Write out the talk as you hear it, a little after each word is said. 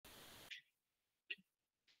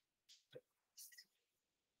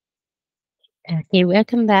Okay,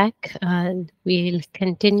 welcome back. We'll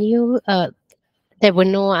continue. There were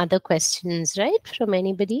no other questions, right, from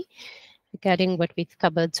anybody regarding what we've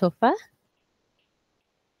covered so far?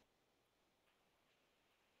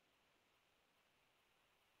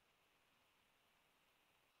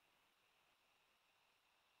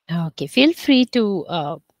 Okay, feel free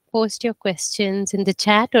to post your questions in the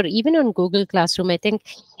chat or even on Google Classroom. I think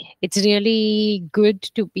it's really good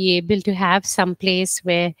to be able to have some place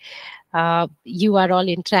where you are all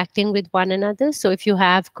interacting with one another. So if you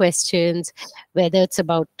have questions, whether it's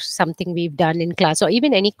about something we've done in class or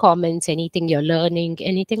even any comments, anything you're learning,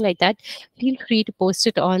 anything like that, feel free to post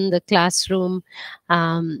it on the classroom.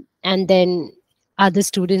 And then other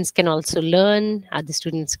students can also learn, other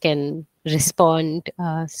students can respond.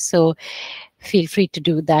 So feel free to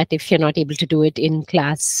do that if you're not able to do it in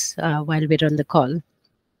class while we're on the call.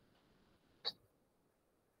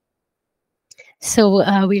 So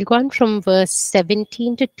we'll go on from verse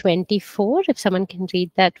 17 to 24, if someone can read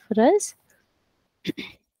that for us.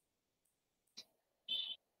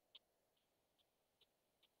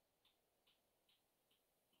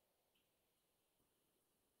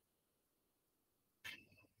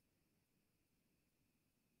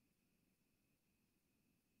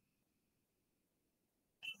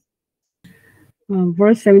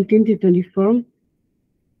 Verse 17 to 24.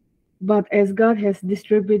 But as God has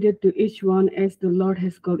distributed to each one, as the Lord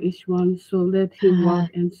has called each one, so let him walk,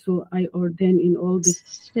 and so I ordain in all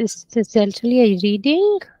this. Is this actually a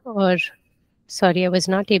reading? Or, sorry, I was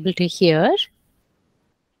not able to hear.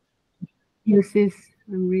 Yes, yes,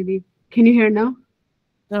 I'm reading. Can you hear now?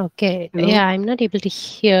 Okay. Hello? Yeah, I'm not able to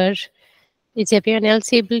hear. Is everyone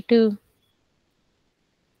else able to?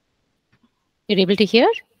 You're able to hear?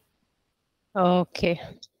 Okay.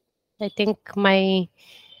 I think my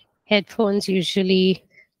headphones usually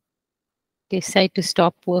decide to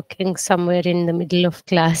stop working somewhere in the middle of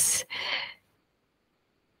class.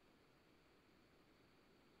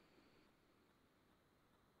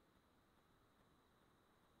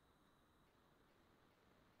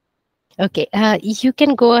 Okay, you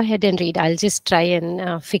can go ahead and read. I'll just try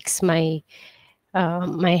and fix my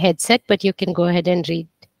my headset, but you can go ahead and read.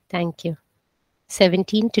 Thank you.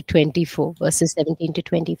 17 to 24, verses 17 to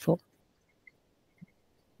 24.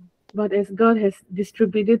 But as God has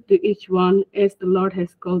distributed to each one, as the Lord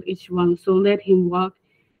has called each one, so let him walk,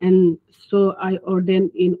 and so I ordain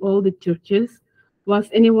in all the churches. Was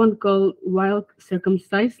anyone called while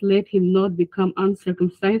circumcised? Let him not become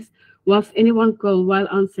uncircumcised. Was anyone called while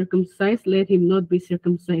uncircumcised? Let him not be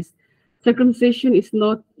circumcised. Circumcision is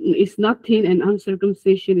nothing, and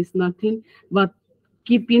uncircumcision is nothing, but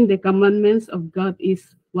keeping the commandments of God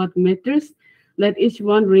is what matters. Let each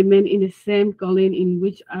one remain in the same calling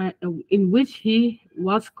in which he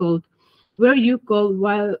was called. Were you called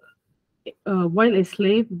while a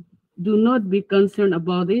slave? Do not be concerned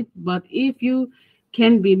about it. But if you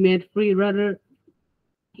can be made free, rather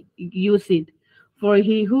use it. For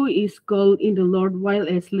he who is called in the Lord while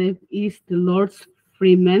a slave is the Lord's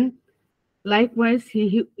free man. Likewise,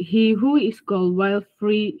 he who is called while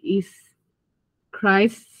free is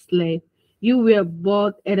Christ's slave. You were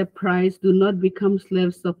bought at a price. Do not become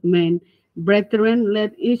slaves of men. Brethren,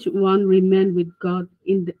 let each one remain with God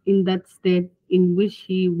in that state in which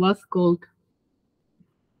he was called.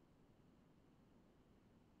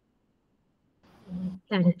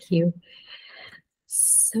 Thank you.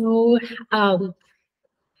 So I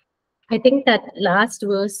think that last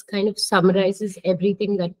verse kind of summarizes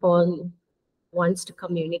everything that Paul wants to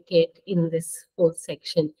communicate in this whole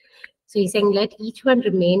section. So he's saying, let each one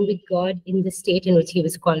remain with God in the state in which he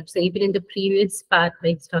was called. So even in the previous part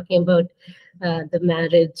where he's talking about the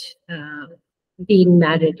marriage, being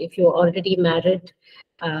married, if you're already married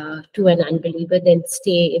to an unbeliever, then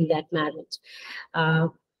stay in that marriage.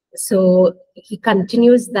 So he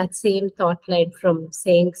continues that same thought line from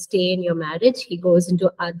saying stay in your marriage. He goes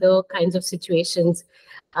into other kinds of situations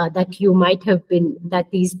that you might have been,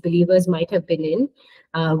 that these believers might have been in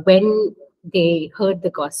when they heard the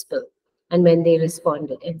gospel and when they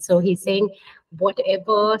responded. And so he's saying,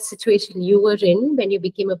 whatever situation you were in when you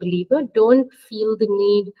became a believer, don't feel the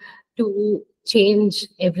need to change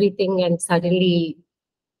everything and suddenly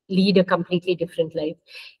lead a completely different life.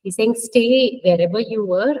 He's saying stay wherever you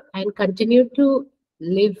were and continue to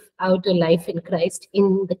live out a life in Christ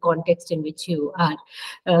in the context in which you are.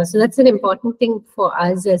 So that's an important thing for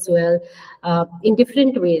us as well, in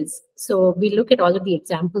different ways. So we look at all of the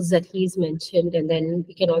examples that he's mentioned, and then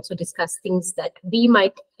we can also discuss things that we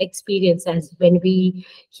might experience as when we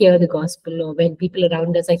hear the gospel or when people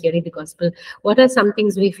around us are hearing the gospel. What are some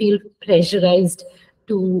things we feel pressurized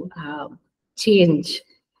to change?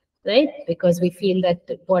 right? Because we feel that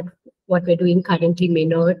what we're doing currently may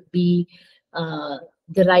not be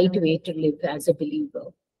the right way to live as a believer.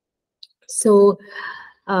 So,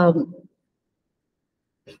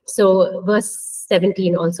 verse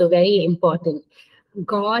 17 also very important.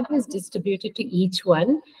 God has distributed to each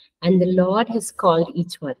one, and the Lord has called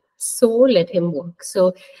each one. So let him walk.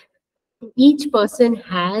 So each person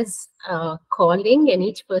has a calling, and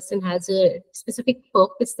each person has a specific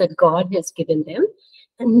purpose that God has given them.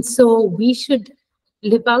 And so we should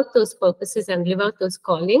live out those purposes and live out those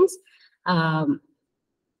callings in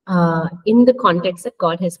the context that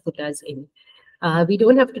God has put us in. We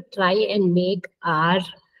don't have to try and make our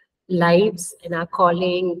lives and our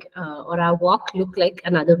calling or our walk look like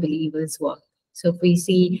another believer's walk. So if we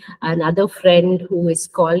see another friend who is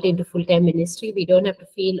called into full-time ministry, we don't have to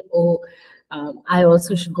feel, oh, I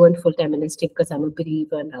also should go into full-time ministry because I'm a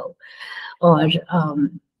believer now. Or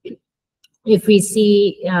if we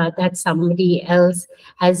see that somebody else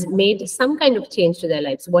has made some kind of change to their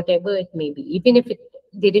lives, whatever it may be, even if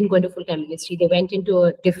they didn't go into full-time ministry, they went into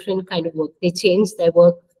a different kind of work, they changed their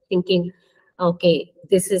work thinking, okay,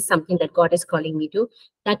 this is something that God is calling me to.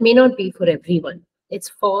 That may not be for everyone. It's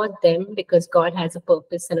for them because God has a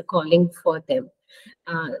purpose and a calling for them.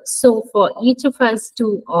 So for each of us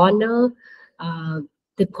to honor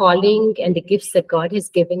the calling and the gifts that God has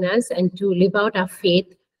given us and to live out our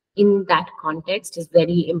faith in that context is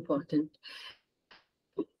very important.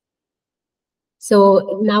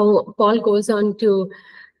 So now Paul goes on to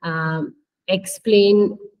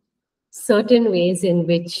explain certain ways in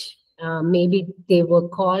which maybe they were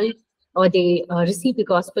called or they received the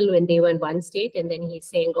gospel when they were in one state, and then he's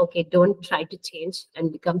saying, okay, don't try to change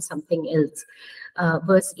and become something else.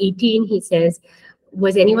 Verse 18, he says,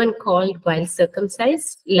 was anyone called while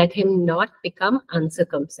circumcised? Let him not become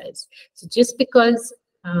uncircumcised. So just because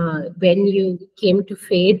when you came to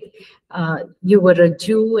faith, you were a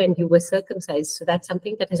Jew and you were circumcised, so that's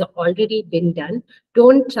something that has already been done.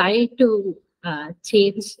 Don't try to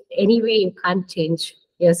change. Anyway, you can't change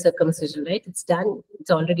your circumcision, right? It's done.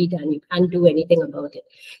 It's already done. You can't do anything about it.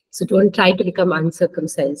 So don't try to become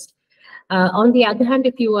uncircumcised. On the other hand,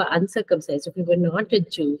 if you were uncircumcised, if you were not a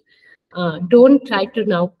Jew, don't try to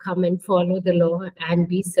now come and follow the law and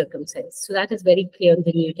be circumcised. So that is very clear in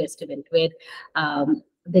the New Testament, where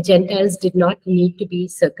the Gentiles did not need to be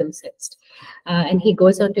circumcised. And he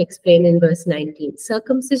goes on to explain in verse 19,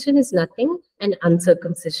 circumcision is nothing and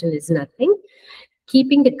uncircumcision is nothing.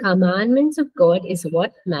 Keeping the commandments of God is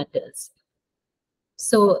what matters.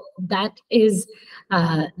 So that is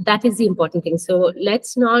the important thing. So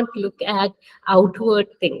let's not look at outward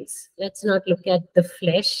things. Let's not look at the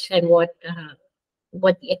flesh and what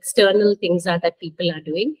the external things are that people are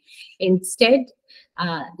doing. Instead,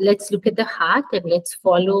 let's look at the heart and let's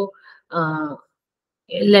follow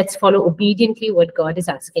obediently what God is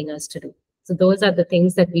asking us to do. So those are the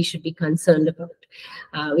things that we should be concerned about.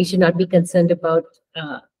 We should not be concerned about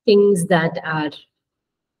things that are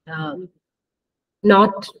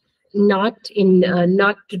not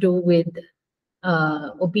to do with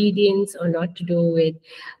obedience or not to do with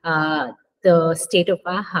the state of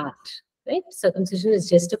our heart, right? Circumcision is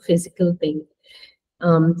just a physical thing.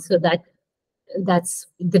 So that's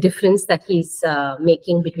the difference that he's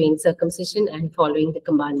making between circumcision and following the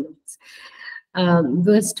commandments.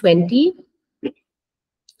 Verse 20,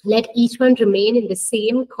 let each one remain in the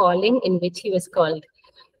same calling in which he was called.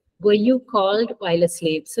 Were you called while a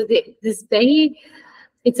slave? So it's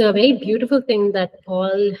a very beautiful thing that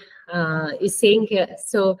Paul is saying here.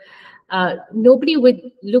 So nobody would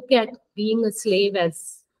look at being a slave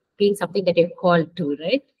as being something that you're called to,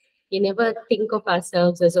 right? You never think of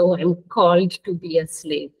ourselves as, oh, I'm called to be a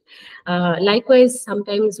slave. Likewise,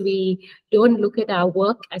 sometimes we don't look at our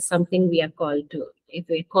work as something we are called to. If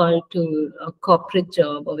we're called to a corporate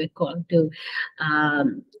job or we're called to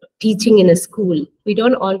teaching in a school, we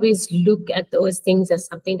don't always look at those things as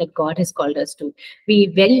something that God has called us to. We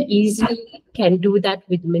very easily can do that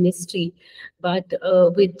with ministry, but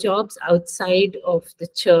with jobs outside of the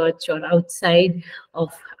church or outside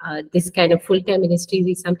of this kind of full-time ministry,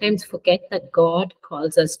 we sometimes forget that God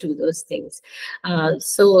calls us to those things.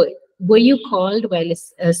 So were you called while,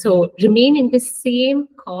 so remain in the same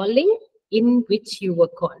calling in which you were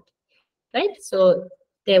called, right? So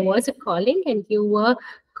there was a calling and you were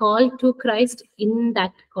called to Christ in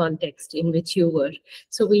that context in which you were.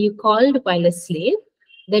 So were you called while a slave?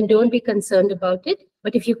 Then don't be concerned about it.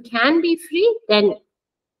 But if you can be free, then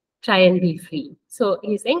try and be free. So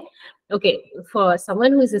he's saying, okay, for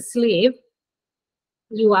someone who is a slave,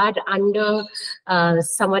 you are under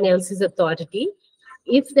someone else's authority.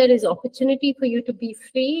 If there is opportunity for you to be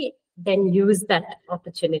free, then use that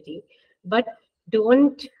opportunity. But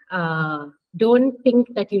don't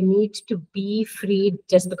think that you need to be freed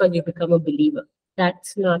just because you become a believer.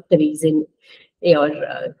 That's not the reason.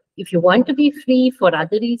 If you want to be free for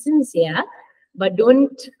other reasons, yeah, but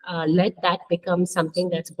don't let that become something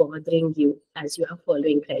that's bothering you as you are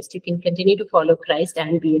following Christ. You can continue to follow Christ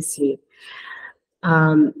and be a slave.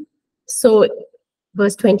 So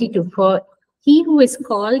verse 22, for he who is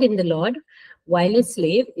called in the Lord while a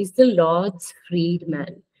slave is the Lord's freed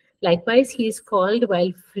man. Likewise, he is called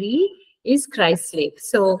while free is Christ's slave.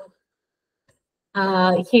 So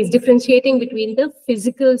he's differentiating between the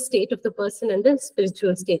physical state of the person and the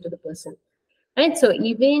spiritual state of the person. Right? So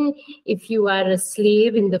even if you are a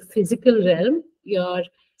slave in the physical realm, you're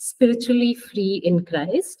spiritually free in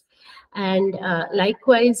Christ. And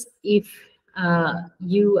likewise, if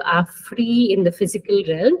you are free in the physical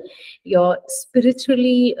realm, you're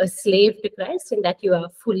spiritually a slave to Christ, in that you are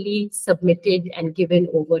fully submitted and given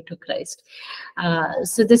over to Christ.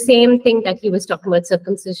 So the same thing that he was talking about,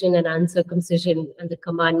 circumcision and uncircumcision and the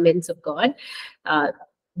commandments of God,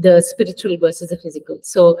 the spiritual versus the physical.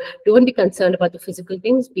 So don't be concerned about the physical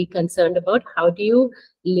things. Be concerned about how do you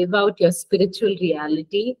live out your spiritual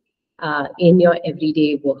reality in your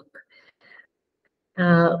everyday work.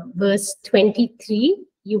 Verse 23,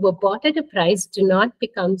 you were bought at a price, do not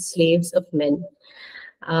become slaves of men.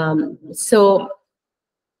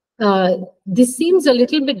 This seems a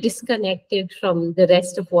little bit disconnected from the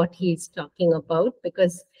rest of what he's talking about,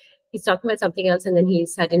 because he's talking about something else and then he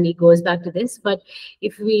suddenly goes back to this. But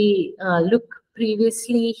if we look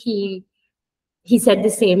previously, he said the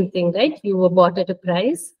same thing, right? You were bought at a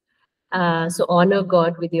price. So honor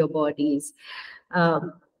God with your bodies.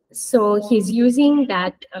 So he's using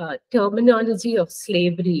that terminology of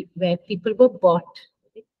slavery, where people were bought.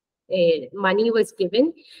 Money was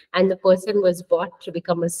given and the person was bought to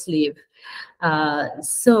become a slave.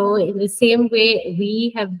 So in the same way,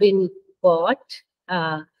 we have been bought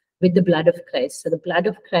with the blood of Christ. So the blood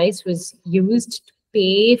of Christ was used to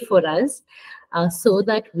pay for us so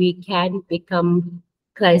that we can become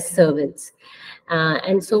Christ's servants.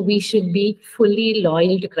 And so we should be fully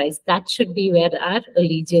loyal to Christ. That should be where our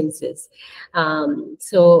allegiance is.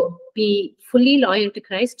 So be fully loyal to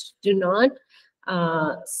Christ. Do not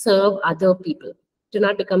serve other people. Do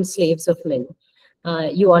not become slaves of men.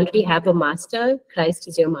 You already have a master. Christ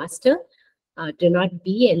is your master. Do not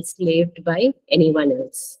be enslaved by anyone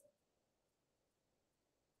else.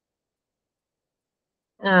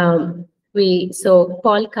 So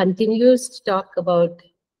Paul continues to talk about,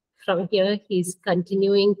 from here, he's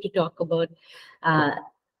continuing to talk about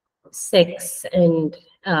sex and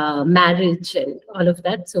marriage and all of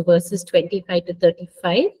that. So verses 25 to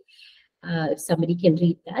 35, if somebody can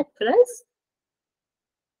read that for us.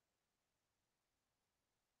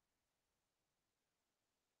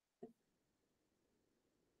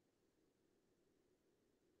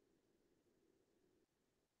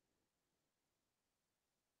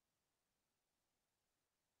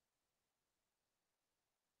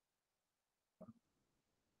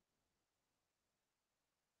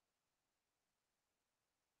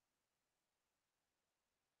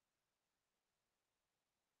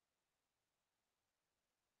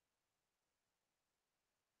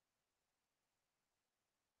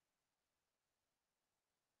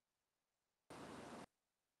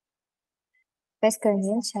 First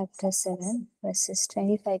Corinthians chapter 7, verses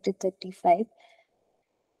 25 to 35.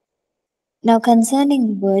 Now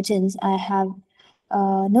concerning virgins, I have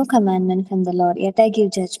no commandment from the Lord, yet I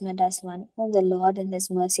give judgment as one whom the Lord in his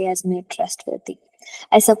mercy has made trustworthy.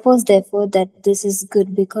 I suppose therefore that this is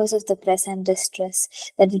good because of the present distress,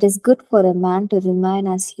 that it is good for a man to remain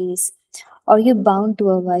as he is. Are you bound to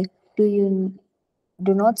a wife? Do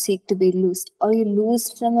not seek to be loosed. Are you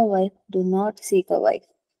loosed from a wife? Do not seek a wife.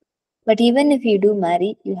 But even if you do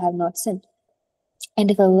marry, you have not sinned. And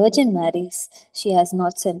if a virgin marries, she has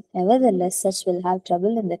not sinned. Nevertheless, such will have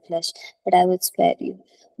trouble in the flesh, but I would spare you.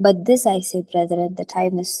 But this I say, brethren, the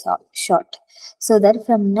time is short. So that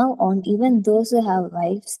from now on, even those who have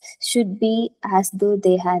wives should be as though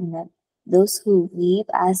they had none. Those who weep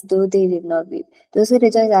as though they did not weep. Those who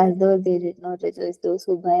rejoice as though they did not rejoice. Those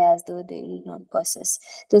who buy as though they did not possess.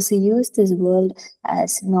 Those who use this world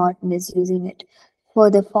as not misusing it. For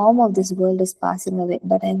the form of this world is passing away,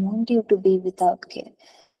 but I want you to be without care.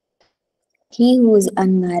 He who is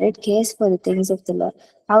unmarried cares for the things of the Lord,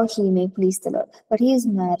 how he may please the Lord. But he is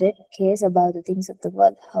married cares about the things of the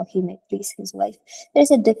world, how he may please his wife. There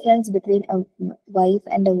is a difference between a wife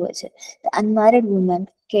and a virgin. The unmarried woman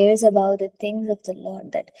cares about the things of the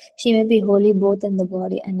Lord, that she may be holy both in the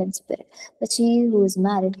body and in spirit. But she who is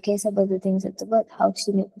married cares about the things of the world, how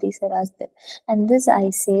she may please her husband. And this I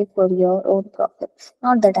say for your own profit,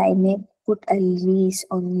 not that I may put a leash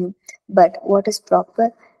on you, but what is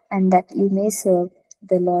proper, and that you may serve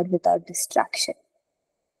the Lord without distraction.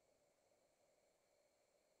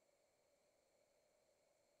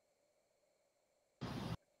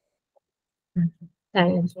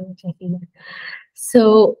 Thank you, Jackie.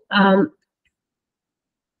 So,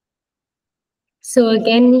 so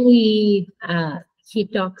again, he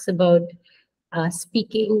talks about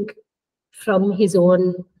speaking from his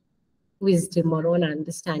own wisdom or own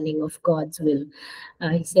understanding of God's will.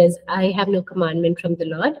 He says, "I have no commandment from the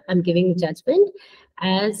Lord. I'm giving judgment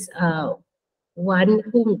as one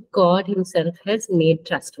whom God Himself has made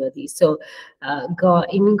trustworthy." So, God,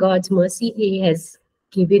 in God's mercy, He has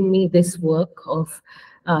given me this work of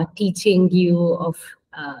teaching you, of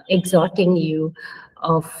exhorting you,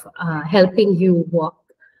 of helping you walk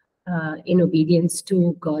in obedience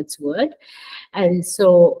to God's word. And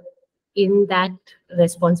so, in that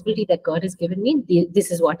responsibility that God has given me,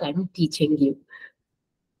 this is what I'm teaching you.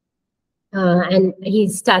 And he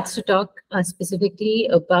starts to talk specifically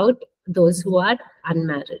about those who are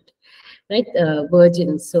unmarried, right?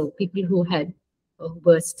 Virgins, so people who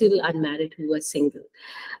were still unmarried, who were single.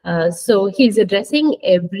 So he's addressing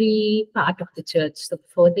every part of the church. So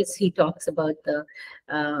for this, he talks about the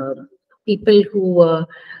people who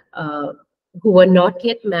were not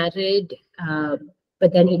yet married.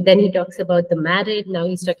 But then he talks about the married. Now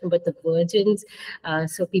he's talking about the virgins.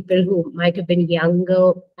 So people who might have been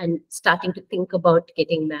younger and starting to think about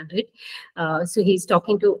getting married. So he's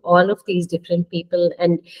talking to all of these different people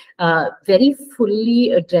and very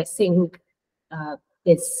fully addressing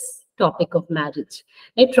this topic of marriage,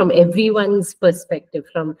 right? From everyone's perspective.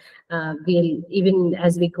 From we'll even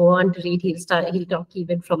as we go on to read, he'll talk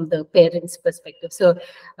even from the parents' perspective. So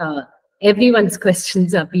everyone's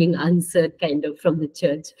questions are being answered kind of from the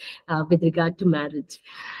church with regard to marriage.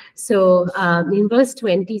 So in verse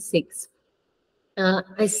 26,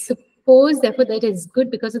 I suppose therefore that is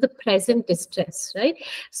good because of the present distress, right?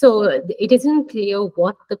 So it isn't clear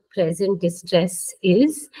what the present distress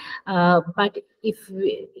is, but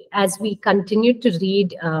as we continue to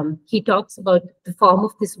read, he talks about the form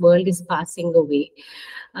of this world is passing away.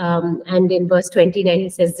 And in verse 29, he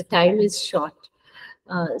says the time is short.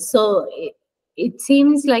 So it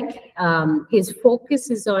seems like his focus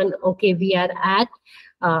is on, okay, we are at,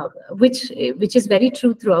 which is very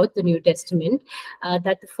true throughout the New Testament,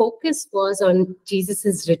 that the focus was on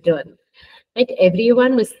Jesus's return. Right?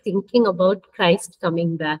 Everyone was thinking about Christ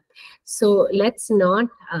coming back. So let's not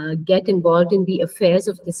get involved in the affairs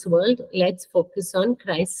of this world. Let's focus on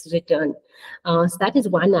Christ's return. So that is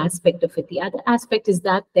one aspect of it. The other aspect is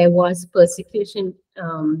that there was persecution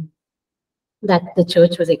that the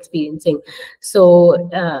church was experiencing. So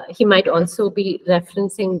he might also be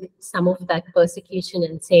referencing some of that persecution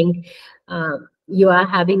and saying, you are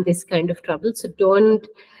having this kind of trouble, so don't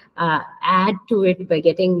add to it by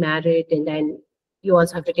getting married, and then you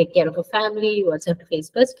also have to take care of a family, you also have to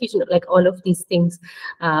face persecution. Like all of these things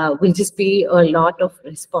will just be a lot of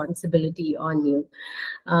responsibility on you.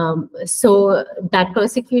 So that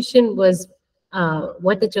persecution was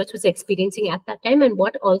what the church was experiencing at that time, and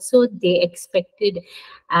what also they expected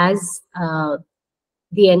as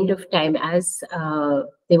the end of time, as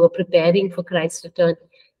they were preparing for Christ's return,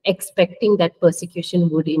 expecting that persecution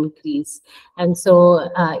would increase. And so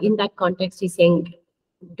in that context, he's saying,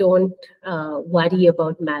 don't worry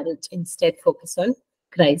about marriage, instead focus on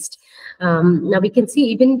Christ. Now we can see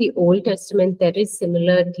even in the Old Testament there is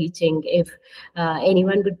similar teaching. If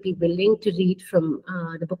anyone would be willing to read from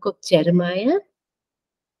the book of Jeremiah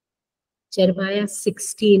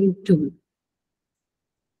 16:2.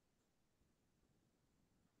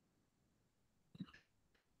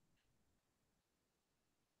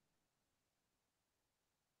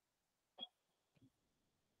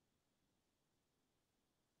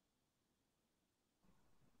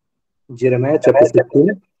 Jeremiah chapter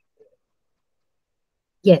 16.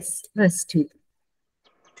 Yes, verse 2.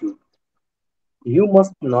 You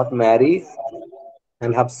must not marry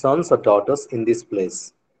and have sons or daughters in this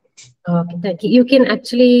place. Okay, thank you. You can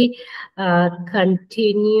actually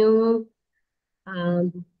continue.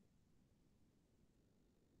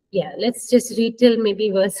 Yeah, let's just read till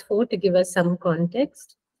maybe verse 4 to give us some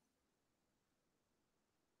context.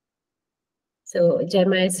 So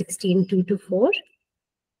Jeremiah 16:2-4.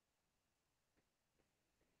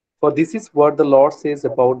 For this is what the Lord says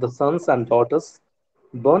about the sons and daughters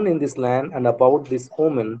born in this land, and about these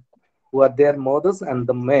women who are their mothers and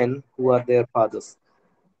the men who are their fathers.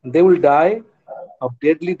 They will die of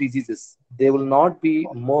deadly diseases. They will not be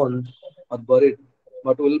mourned or buried,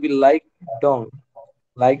 but will be like dung,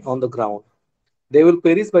 lying on the ground. They will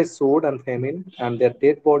perish by sword and famine, and their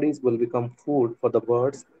dead bodies will become food for the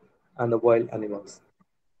birds and the wild animals.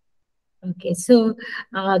 Okay, so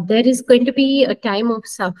there is going to be a time of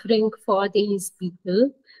suffering for these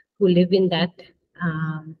people who live in that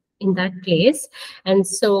place, and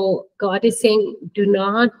so God is saying, do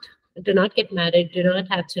not get married, do not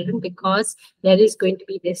have children, because there is going to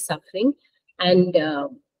be this suffering, and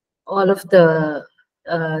all of the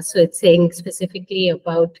so it's saying specifically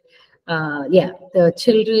about the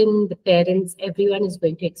children, the parents, everyone is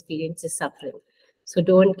going to experience this suffering. So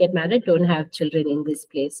don't get married, don't have children in this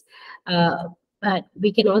place. But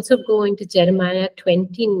we can also go into Jeremiah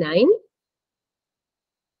 29.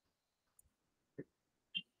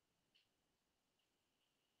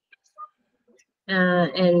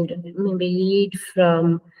 And maybe read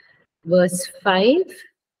from verse 5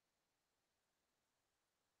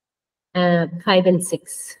 and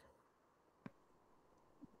 6.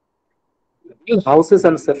 Build houses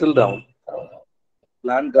and settle down.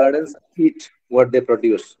 Plant gardens and eat what they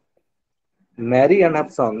produce. Marry and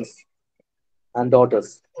have sons and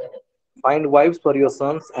daughters. Find wives for your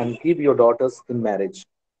sons and give your daughters in marriage,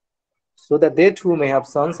 so that they too may have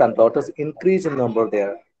sons and daughters. Increase in number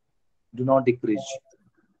there, do not decrease.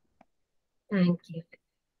 Thank you.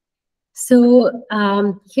 So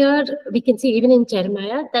here we can see even in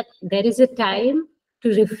Jeremiah that there is a time to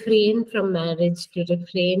refrain from marriage, to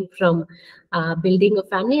refrain from building a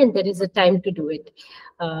family, and there is a time to do it.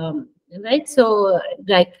 Right? So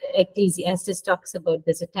like Ecclesiastes talks about,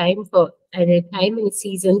 there's a time and a time and a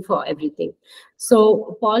season for everything.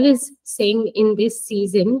 So Paul is saying in this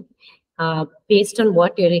season, based on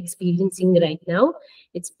what you're experiencing right now,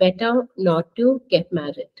 it's better not to get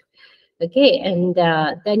married. Okay, and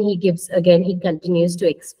then he continues to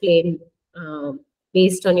explain,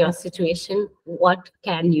 based on your situation, what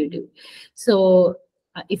can you do. So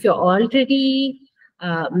if you're already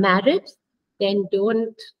married, then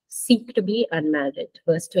don't seek to be unmarried.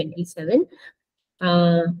 Verse 27.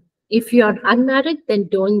 If you're unmarried, then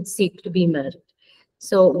don't seek to be married.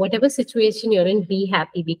 So whatever situation you're in, be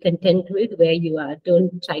happy, be content with where you are.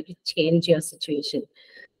 Don't try to change your situation.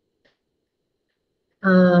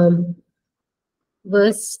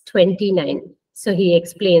 Verse 29. So he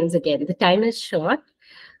explains again, the time is short.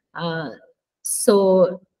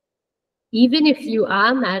 So even if you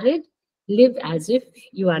are married, live as if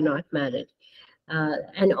you are not married.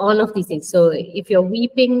 And all of these things. So if you're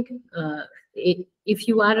weeping, if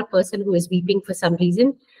you are a person who is weeping for some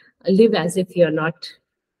reason, live as if you're not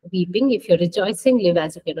weeping. If you're rejoicing, live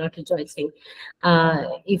as if you're not rejoicing.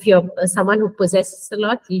 If you're someone who possesses a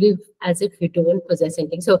lot, live as if you don't possess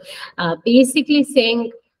anything. So basically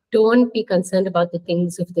saying, don't be concerned about the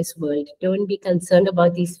things of this world. Don't be concerned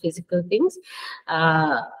about these physical things.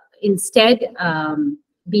 Instead,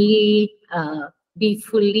 be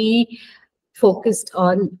fully focused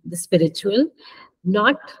on the spiritual.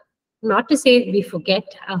 Not to say we forget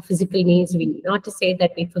our physical needs, not to say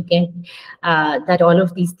that we forget that all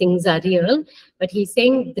of these things are real, but he's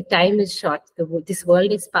saying the time is short. This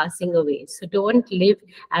world is passing away. So don't live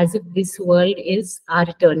as if this world is our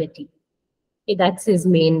eternity. Okay, that's his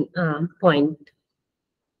main point.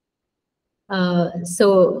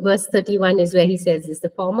 So verse 31 is where he says this, the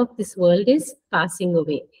form of this world is passing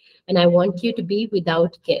away, and I want you to be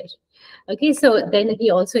without care. Okay, so then he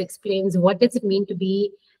also explains what does it mean to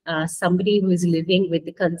be somebody who is living with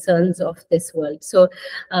the concerns of this world. So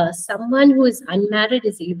someone who is unmarried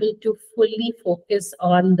is able to fully focus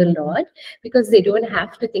on the Lord, because they don't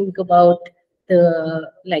have to think about a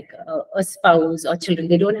spouse or children.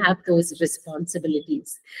 They don't have those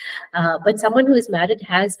responsibilities. But someone who is married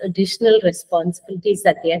has additional responsibilities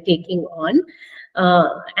that they are taking on.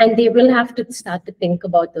 And they will have to start to think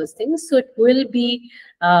about those things. So it will be,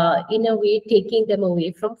 in a way, taking them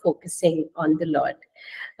away from focusing on the Lord.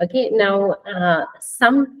 Okay, now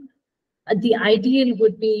the ideal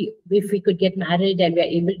would be if we could get married and we're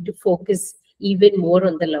able to focus even more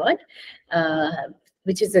on the Lord,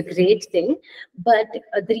 which is a great thing. But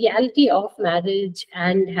the reality of marriage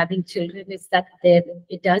and having children is that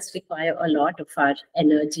it does require a lot of our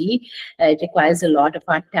energy. It requires a lot of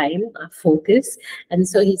our time, our focus. And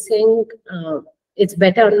so he's saying it's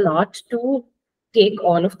better not to take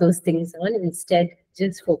all of those things on. Instead,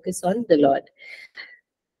 just focus on the Lord.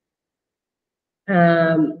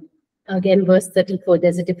 Again, verse 34,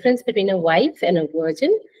 there's a difference between a wife and a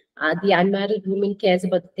virgin. The unmarried woman cares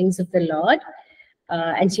about the things of the Lord,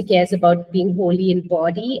 and she cares about being holy in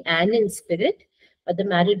body and in spirit. But the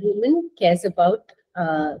married woman cares about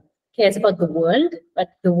cares about the world, but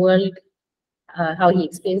the world, how he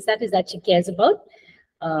explains that is that she cares about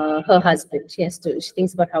her husband. She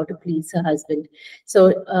thinks about how to please her husband.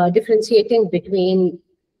 So differentiating between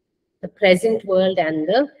the present world and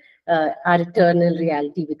the our eternal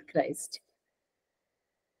reality with Christ.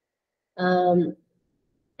 And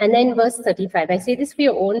then verse 35, I say this for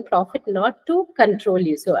your own profit, not to control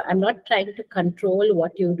you. So I'm not trying to control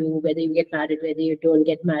what you do, whether you get married, whether you don't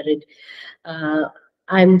get married.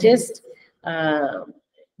 I'm just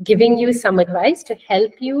giving you some advice to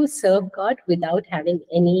help you serve God without having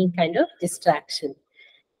any kind of distraction.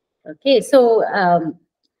 Okay, so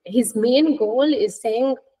his main goal is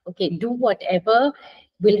saying, okay, do whatever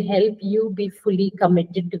will help you be fully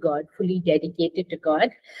committed to God, fully dedicated to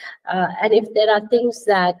God. And if there are things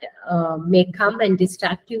that may come and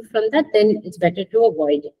distract you from that, then it's better to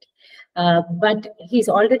avoid it. But he's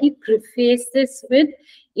already prefaced this with,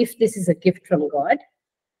 if this is a gift from God.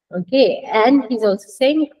 Okay, and he's also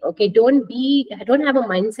saying, okay, don't have a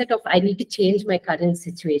mindset of, I need to change my current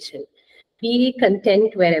situation. Be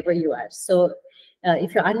content wherever you are. So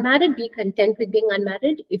if you're unmarried, be content with being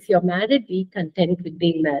unmarried. If you're married, be content with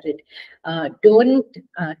being married. Don't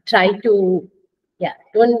try to,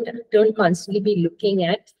 don't constantly be looking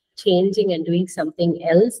at changing and doing something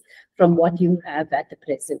else from what you have at the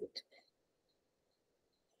present.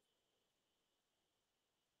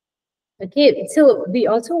 Okay, so we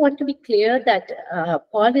also want to be clear that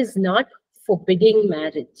Paul is not forbidding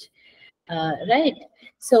marriage, right?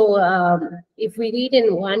 So if we read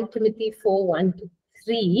in 1 Timothy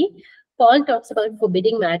 4:1-3, Paul talks about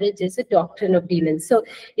forbidding marriage as a doctrine of demons. So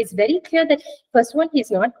it's very clear that, first of all,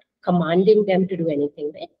 he's not commanding them to do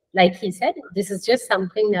anything, right? Like he said, this is just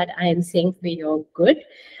something that I am saying for your good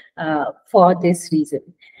for this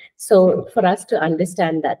reason. So for us to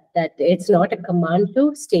understand that it's not a command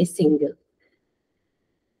to stay single.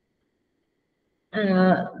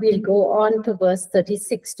 We'll go on to verse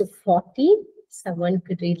 36-40. Someone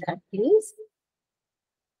could read that, please.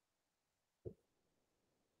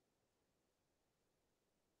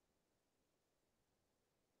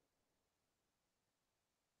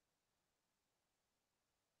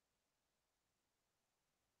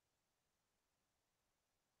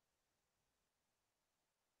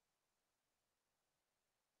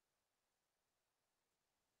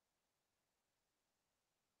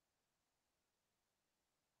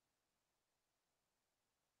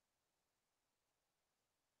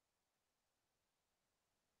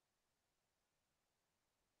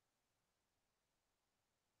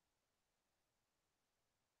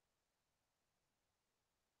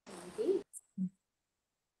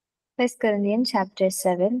 First Corinthians chapter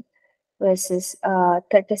 7, verses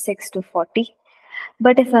 36-40.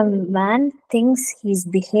 But if a man thinks he's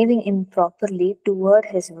behaving improperly toward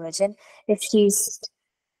his virgin, if she's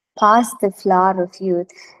past the flower of youth,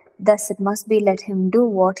 thus it must be, let him do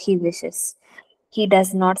what he wishes. He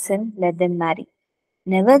does not sin, let them marry.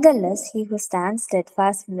 Nevertheless, he who stands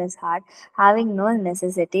steadfast in his heart, having no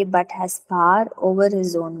necessity but has power over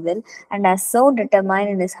his own will, and has so determined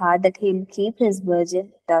in his heart that he will keep his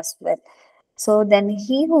virgin, does well. So then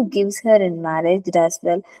he who gives her in marriage does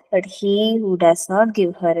well, but he who does not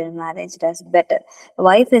give her in marriage does better. A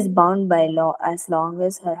wife is bound by law as long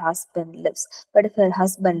as her husband lives, but if her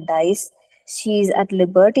husband dies, she is at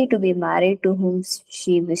liberty to be married to whom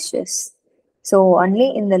she wishes. So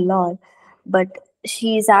only in the Lord, but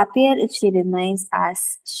she is happier if she remains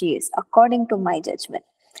as she is, according to my judgment.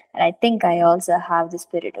 And I think I also have the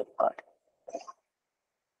Spirit of God.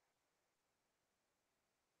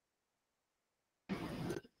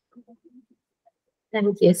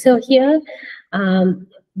 Thank you. So here,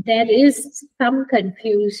 there is some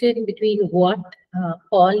confusion between what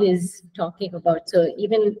Paul is talking about. So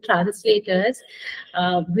even translators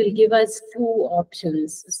will give us two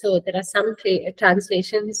options. So there are some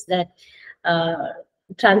translations that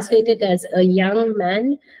translate it as a young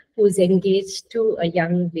man who's engaged to a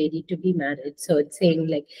young lady to be married. So it's saying,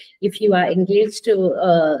 like, if you are engaged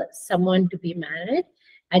to someone to be married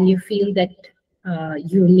and you feel that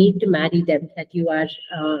you need to marry them, that you're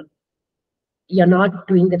not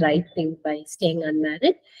doing the right thing by staying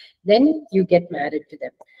unmarried, then you get married to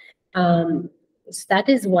them. So that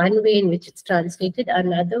is one way in which it's translated.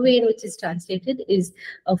 Another way in which it's translated is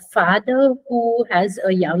a father who has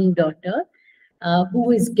a young daughter who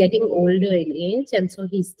is getting older in age, and so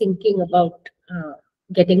he's thinking about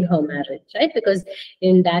getting her married, right? Because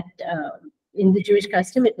in that in the Jewish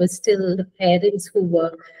custom, it was still the parents who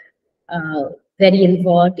were very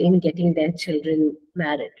involved in getting their children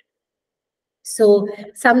married. So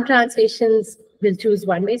some translations will choose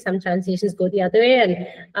one way, some translations go the other way,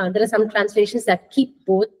 and there are some translations that keep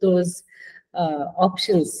both those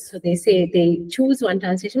options. So they say they choose one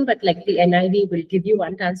translation, but like the NIV will give you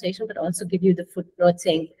one translation, but also give you the footnote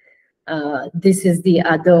saying this is the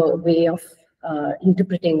other way of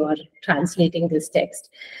interpreting or translating this text.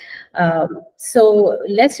 So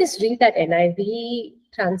let's just read that NIV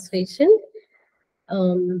translation.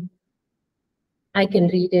 I can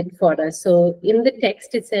read it for us. So in the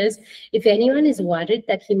text, it says, if anyone is worried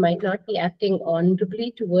that he might not be acting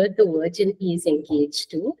honorably toward the virgin he is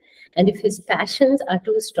engaged to, and if his passions are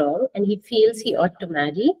too strong and he feels he ought to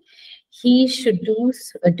marry, he should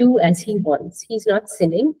do as he wants. He's not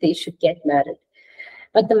sinning. They should get married.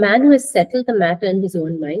 But the man who has settled the matter in his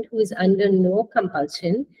own mind, who is under no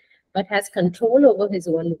compulsion, but has control over his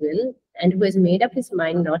own will, and who has made up his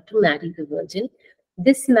mind not to marry the virgin,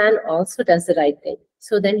 this man also does the right thing.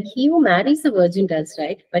 So then he who marries the virgin does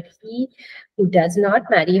right, but he who does not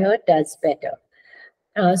marry her does better.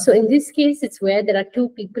 So in this case, it's where there are two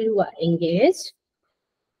people who are engaged,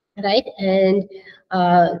 right? And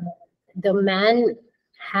the man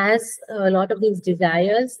has a lot of these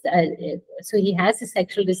desires. So he has a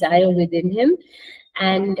sexual desire within him,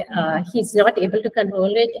 and he's not able to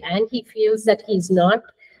control it, and he feels that he's not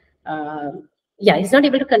he's not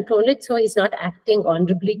able to control it, so he's not acting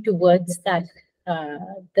honorably towards that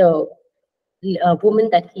the woman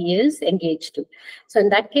that he is engaged to. So in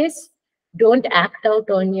that case, don't act out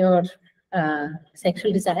on your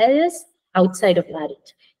sexual desires outside of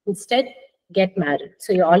marriage. Instead, get married.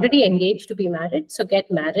 So you're already engaged to be married, so get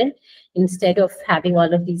married instead of having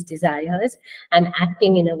all of these desires and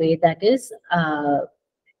acting in a way that is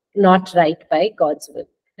not right by God's will,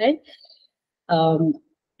 right?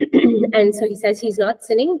 And so he says he's not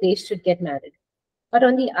sinning, they should get married. But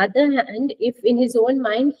on the other hand, if in his own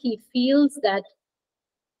mind he feels that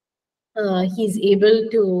he's able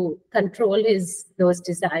to control those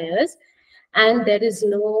desires, and there is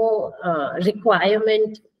no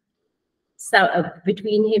requirement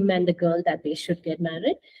between him and the girl that they should get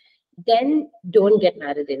married, then don't get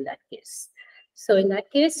married in that case. So in that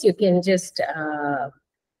case, you can just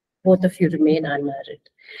both of you remain unmarried.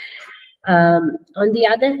 On the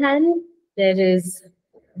other hand, there is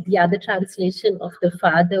the other translation of the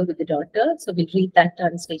father with the daughter. So we'll read that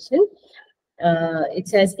translation. It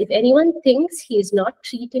says, if anyone thinks he is not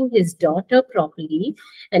treating his daughter properly,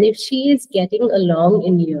 and if she is getting along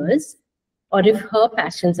in years, or if her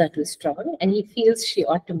passions are too strong and he feels she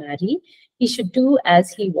ought to marry, he should do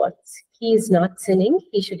as he wants. He is not sinning.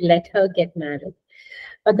 He should let her get married.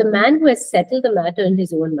 But the man who has settled the matter in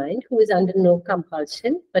his own mind, who is under no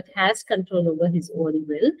compulsion, but has control over his own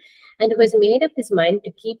will, and who has made up his mind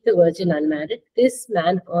to keep the virgin unmarried, this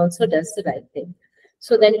man also does the right thing.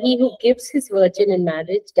 So then he who gives his virgin in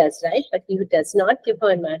marriage does right, but he who does not give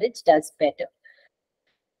her in marriage does better.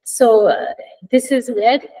 So this is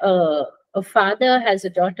where a father has a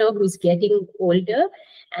daughter who's getting older,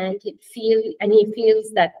 and he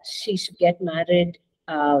feels that she should get married,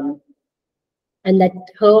 and that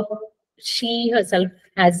she herself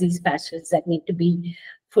has these passions that need to be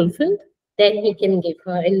fulfilled. Then he can give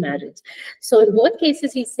her in marriage. So in both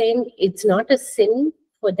cases, he's saying it's not a sin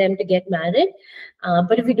for them to get married,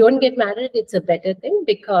 but if you don't get married, it's a better thing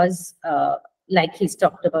because, like he's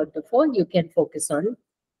talked about before, you can focus on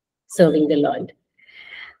serving the Lord.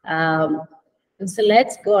 So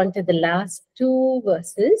let's go on to the last two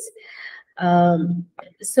verses.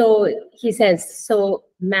 So he says, so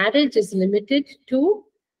marriage is limited to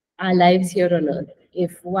our lives here on earth.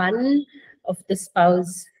 If one of the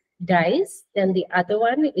spouse dies, then the other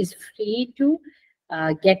one is free to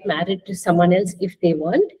get married to someone else if they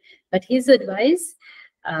want. But his advice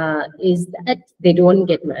is that they don't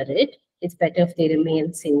get married. It's better if they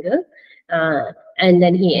remain single. And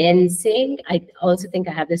then he ends saying, I also think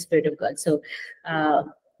I have the Spirit of God. So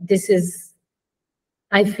this is,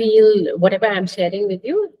 I feel whatever I'm sharing with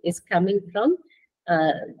you is coming from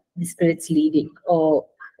the Spirit's leading or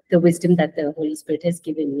the wisdom that the Holy Spirit has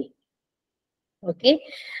given me. Okay.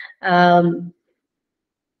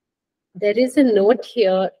 There is a note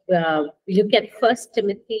here. Look at 1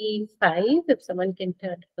 Timothy 5. If someone can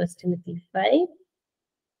turn to 1 Timothy 5.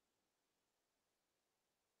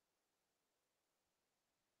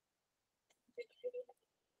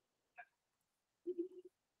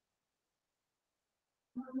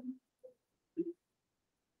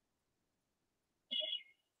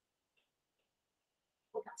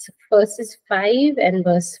 So verses 5 and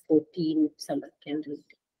verse 14, if someone can read.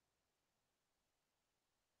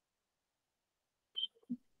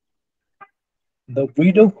 The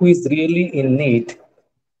widow who is really in need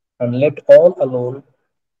and left all alone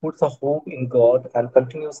puts a hope in God and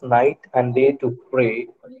continues night and day to pray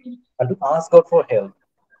and to ask God for help.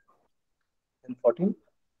 And 14.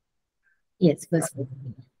 Yes, verse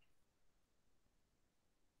 14.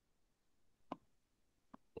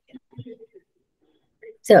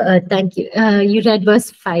 So thank you. You read verse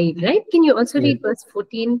 5, right? Can you also Yes. read verse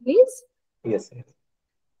 14, please? Yes. Yes.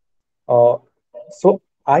 So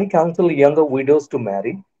I counsel younger widows to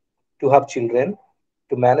marry, to have children,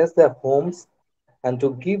 to manage their homes, and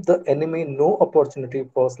to give the enemy no opportunity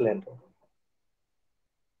for slander.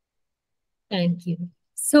 Thank you.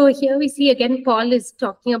 So here we see again, Paul is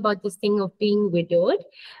talking about this thing of being widowed.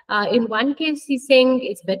 In one case, he's saying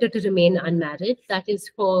it's better to remain unmarried. That is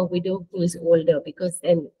for a widow who is older, because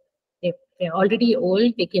then if they're already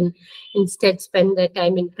old, they can instead spend their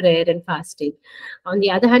time in prayer and fasting. On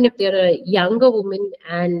the other hand, if they're a younger woman,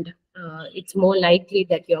 and it's more likely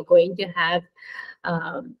that you're going to have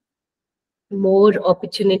um, more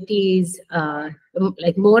opportunities,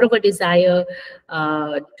 like more of a desire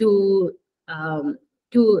to um,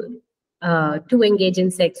 to to engage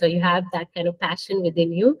in sex, or you have that kind of passion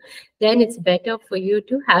within you, then it's better for you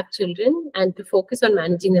to have children and to focus on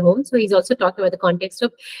managing the home. So he's also talking about the context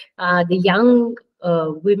of the young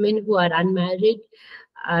women who are unmarried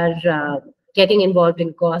are getting involved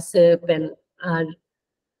in gossip and are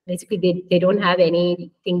basically they don't have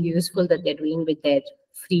anything useful that they're doing with their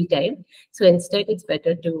free time. So instead, it's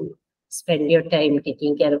better to spend your time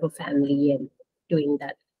taking care of a family and doing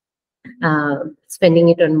that, spending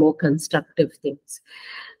it on more constructive things.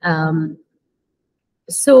 Um,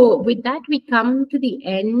 so with that, we come to the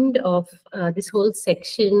end of this whole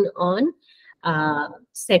section on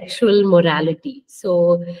sexual morality.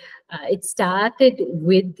 So it started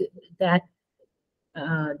with that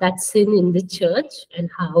that sin in the church and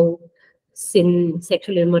how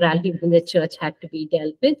sexual immorality within the church had to be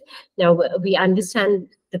dealt with. Now we understand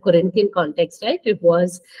the Corinthian context, right? It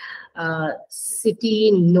was a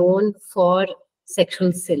city known for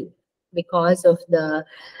sexual sin because of the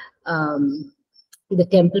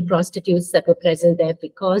temple prostitutes that were present there,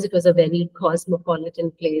 because it was a very cosmopolitan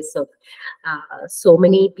place of so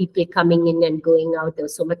many people coming in and going out. There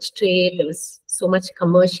was so much trade, there was so much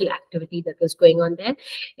commercial activity that was going on there.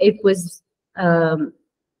 It was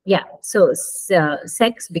yeah, so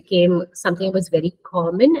sex became something that was very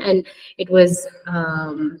common, and it was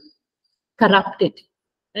corrupted,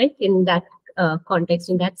 right? In that context,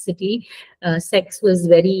 in that city, sex was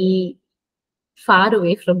very far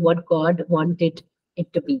away from what God wanted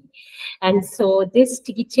it to be. And so this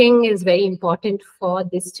teaching is very important for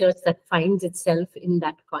this church that finds itself in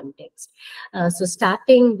that context. So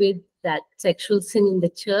starting with that sexual sin in the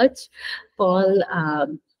church, Paul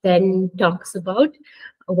then talks about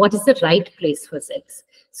what is the right place for sex.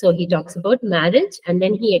 So he talks about marriage, and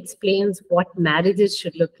then he explains what marriages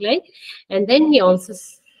should look like. And then he also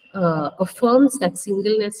affirms that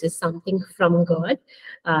singleness is something from God.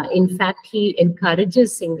 In fact, he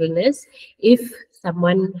encourages singleness if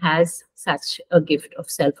someone has such a gift of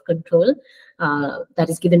self-control that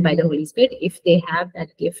is given by the Holy Spirit. If they have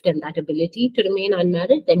that gift and that ability to remain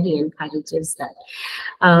unmarried, then he encourages that.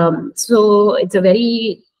 So it's a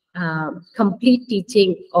very complete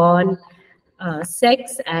teaching on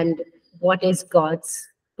sex and what is God's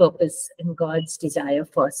purpose and God's desire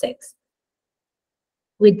for sex.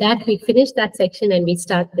 With that, we finish that section and we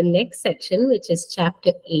start the next section, which is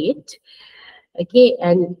chapter 8. Okay,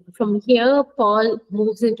 and from here, Paul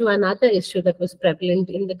moves into another issue that was prevalent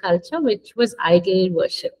in the culture, which was idol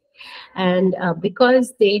worship. And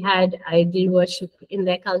because they had idol worship in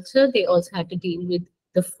their culture, they also had to deal with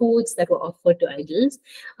the foods that were offered to idols.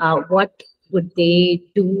 What would they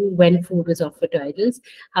do when food was offered to idols?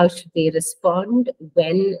 How should they respond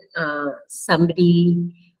when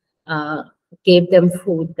somebody gave them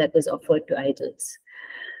food that was offered to idols?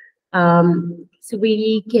 So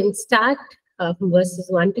we can start from verses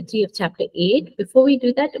 1 to 3 of chapter 8. Before we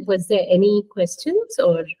do that, was there any questions,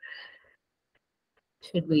 or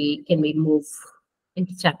can we move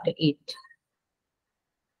into chapter 8?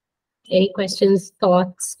 Any questions,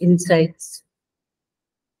 thoughts, insights?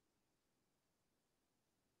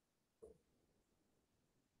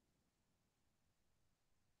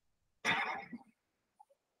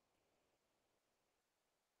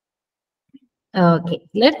 Okay,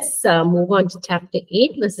 let's move on to chapter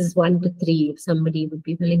 8, verses 1 to 3, if somebody would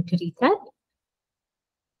be willing to read that.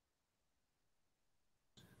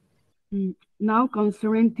 Now,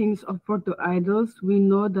 concerning things offered to idols, we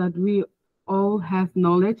know that we all have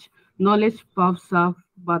knowledge. Knowledge puffs up,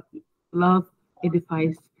 but love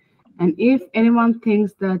edifies. And if anyone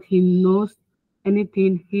thinks that he knows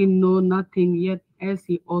anything, he knows nothing yet as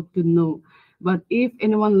he ought to know. But if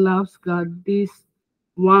anyone loves God, this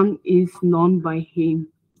one is known by him.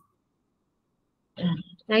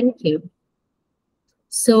 Thank you.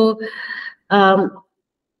 So, um,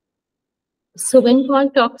 so when Paul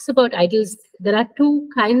talks about idols, there are two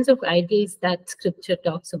kinds of idols that Scripture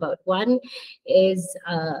talks about. One is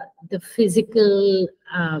the physical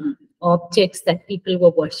objects that people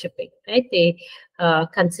were worshiping, right? They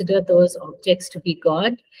consider those objects to be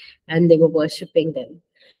God, and they were worshiping them.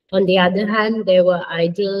 On the other hand, there were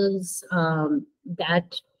idols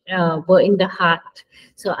that were in the heart.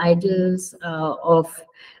 So idols of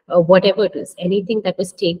whatever it is, anything that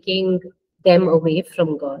was taking them away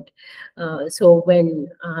from God. So when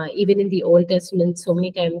even in the Old Testament, so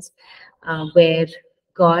many times where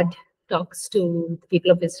God talks to the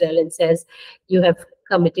people of Israel and says, "You have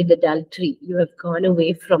committed adultery. You have gone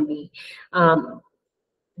away from me."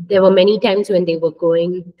 There were many times when they were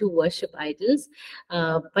going to worship idols,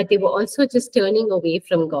 but they were also just turning away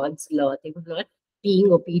from God's law. They were not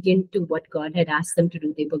being obedient to what God had asked them to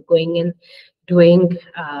do. They were going and doing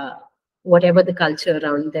whatever the culture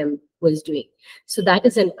around them was doing. So that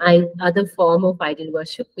is an other form of idol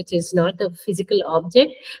worship, which is not a physical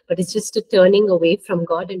object, but it's just a turning away from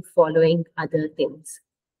God and following other things.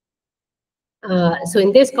 So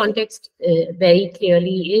in this context, very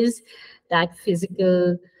clearly is that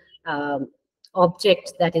physical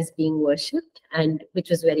object that is being worshipped, and which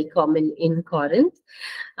was very common in Corinth.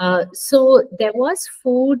 So there was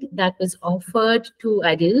food that was offered to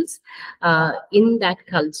idols in that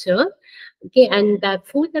culture. Okay, and that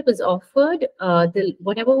food that was offered,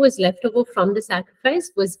 whatever was left over from the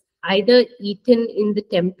sacrifice was either eaten in the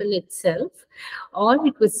temple itself, or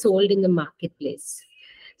it was sold in the marketplace.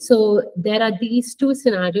 So there are these two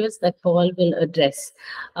scenarios that Paul will address.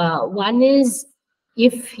 One is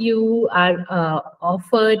if you are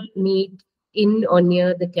offered meat in or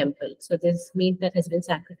near the temple. So there's meat that has been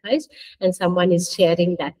sacrificed and someone is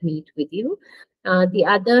sharing that meat with you. The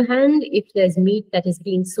other hand, if there's meat that is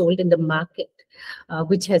being sold in the market,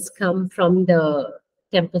 which has come from the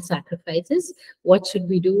temple sacrifices, what should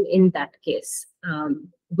we do in that case?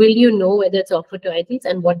 Will you know whether it's offered to idols,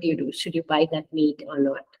 and what do you do? Should you buy that meat or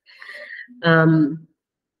not?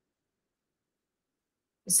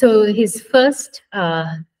 So his first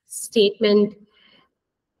statement,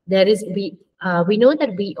 we know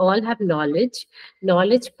that we all have knowledge.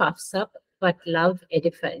 Knowledge puffs up, but love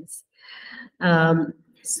edifies.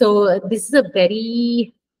 So this is a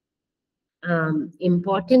very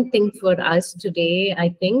important thing for us today, I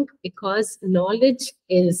think, because knowledge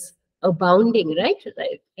is abounding, right?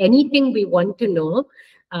 Anything we want to know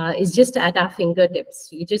is just at our fingertips.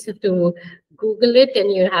 You just have to Google it,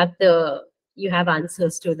 and you have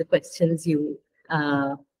answers to the questions you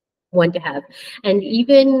want to have. And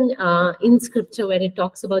even in Scripture, where it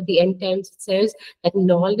talks about the end times, it says that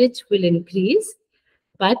knowledge will increase,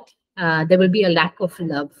 but there will be a lack of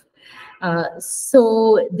love.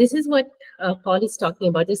 So this is what Paul is talking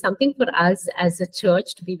about. There's something for us as a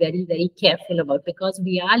church to be very, very careful about, because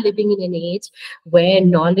we are living in an age where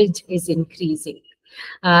knowledge is increasing.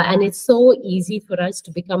 And it's so easy for us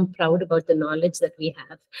to become proud about the knowledge that we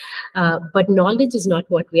have. But knowledge is not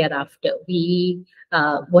what we are after.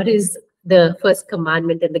 What is the first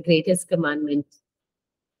commandment and the greatest commandment?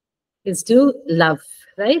 Is to love,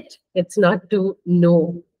 right? It's not to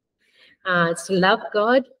know. It's to love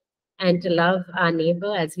God and to love our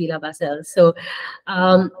neighbor as we love ourselves. So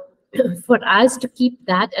for us to keep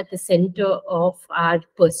that at the center of our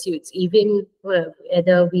pursuits, even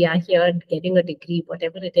whether we are here getting a degree,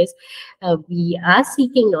 whatever it is, we are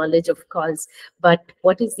seeking knowledge, of course, but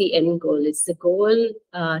what is the end goal? Is the goal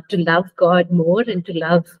to love God more and to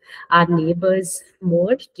love our neighbors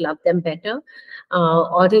more, to love them better?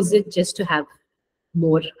 Or is it just to have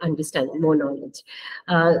more understanding, more knowledge?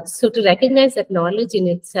 So to recognize that knowledge in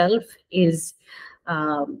itself is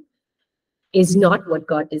not what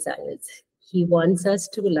God desires. He wants us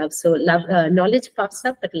to love. So knowledge puffs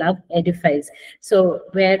up, but love edifies. So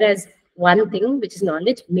whereas one thing, which is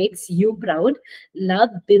knowledge, makes you proud, love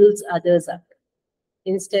builds others up.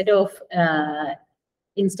 Instead of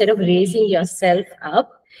raising yourself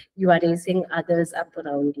up, you are raising others up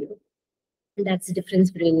around you. And that's the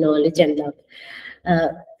difference between knowledge and love.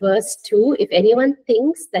 Verse 2, if anyone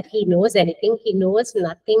thinks that he knows anything, he knows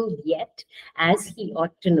nothing yet as he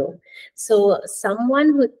ought to know. So someone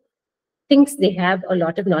who thinks they have a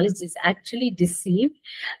lot of knowledge is actually deceived,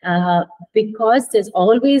 because there's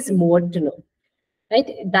always more to know. Right?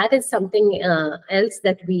 That is something else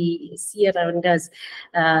that we see around us.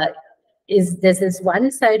 Is there's this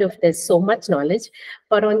one side of there's so much knowledge,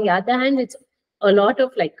 but on the other hand, it's a lot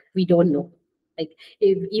of like we don't know. Like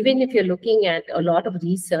even if you're looking at a lot of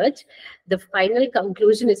research, the final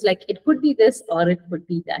conclusion is like it could be this or it could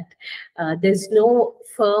be that. There's no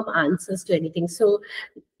firm answers to anything. So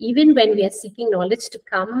even when we are seeking knowledge, to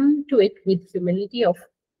come to it with humility of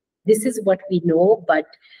this is what we know, but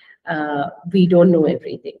we don't know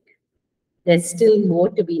everything. There's still more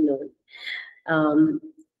to be known.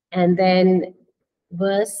 And then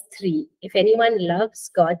verse 3, if anyone loves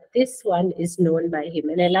God, this one is known by him.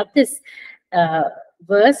 And I love this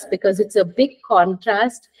verse because it's a big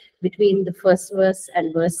contrast between the first verse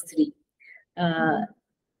and verse 3.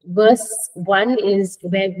 Verse 1 is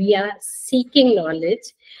where we are seeking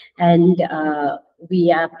knowledge and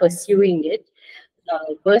we are pursuing it.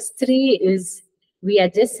 Verse 3 is we are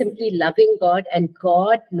just simply loving God and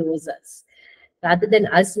God knows us. Rather than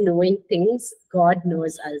us knowing things, God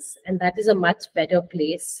knows us. And that is a much better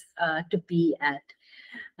place to be at.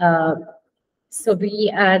 So we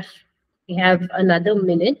have another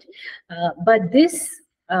minute. But these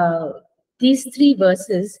 3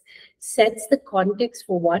 verses sets the context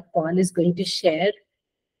for what Paul is going to share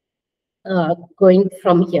going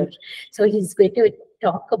from here. So he's going to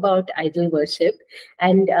talk about idol worship,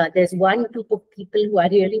 and there's one group of people who are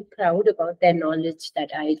really proud about their knowledge that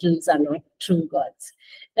idols are not true gods,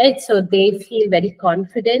 right? So they feel very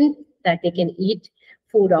confident that they can eat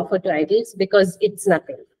food offered to idols because it's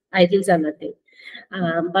nothing. Idols are nothing.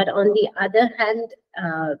 But on the other hand,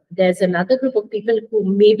 there's another group of people who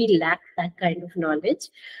maybe lack that kind of knowledge,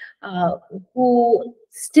 who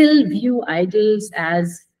still view idols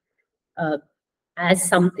as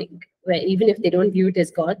something where even if they don't view it as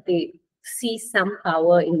God, they see some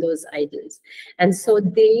power in those idols. And so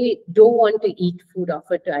they don't want to eat food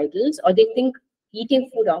offered to idols, or they think eating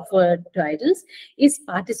food offered to idols is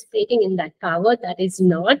participating in that power that is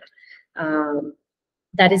not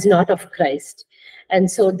of Christ. And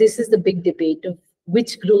so this is the big debate of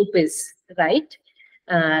which group is right.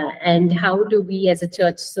 And how do we as a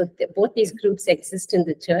church, so both these groups exist in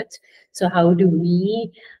the church, so how do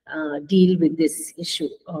we deal with this issue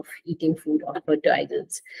of eating food offered to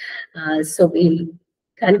idols? So we'll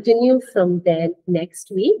continue from there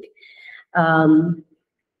next week.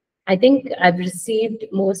 I think I've received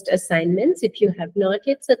most assignments. If you have not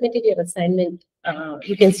yet submitted your assignment,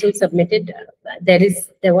 you can still submit it.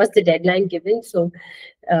 There was the deadline given, so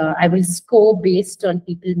I will score based on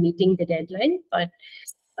people meeting the deadline. But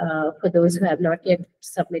for those who have not yet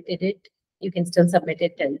submitted it, you can still submit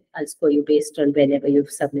it, and I'll score you based on whenever you've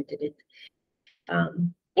submitted it.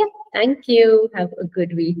 Yeah, thank you. Have a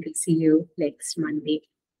good week. See you next Monday.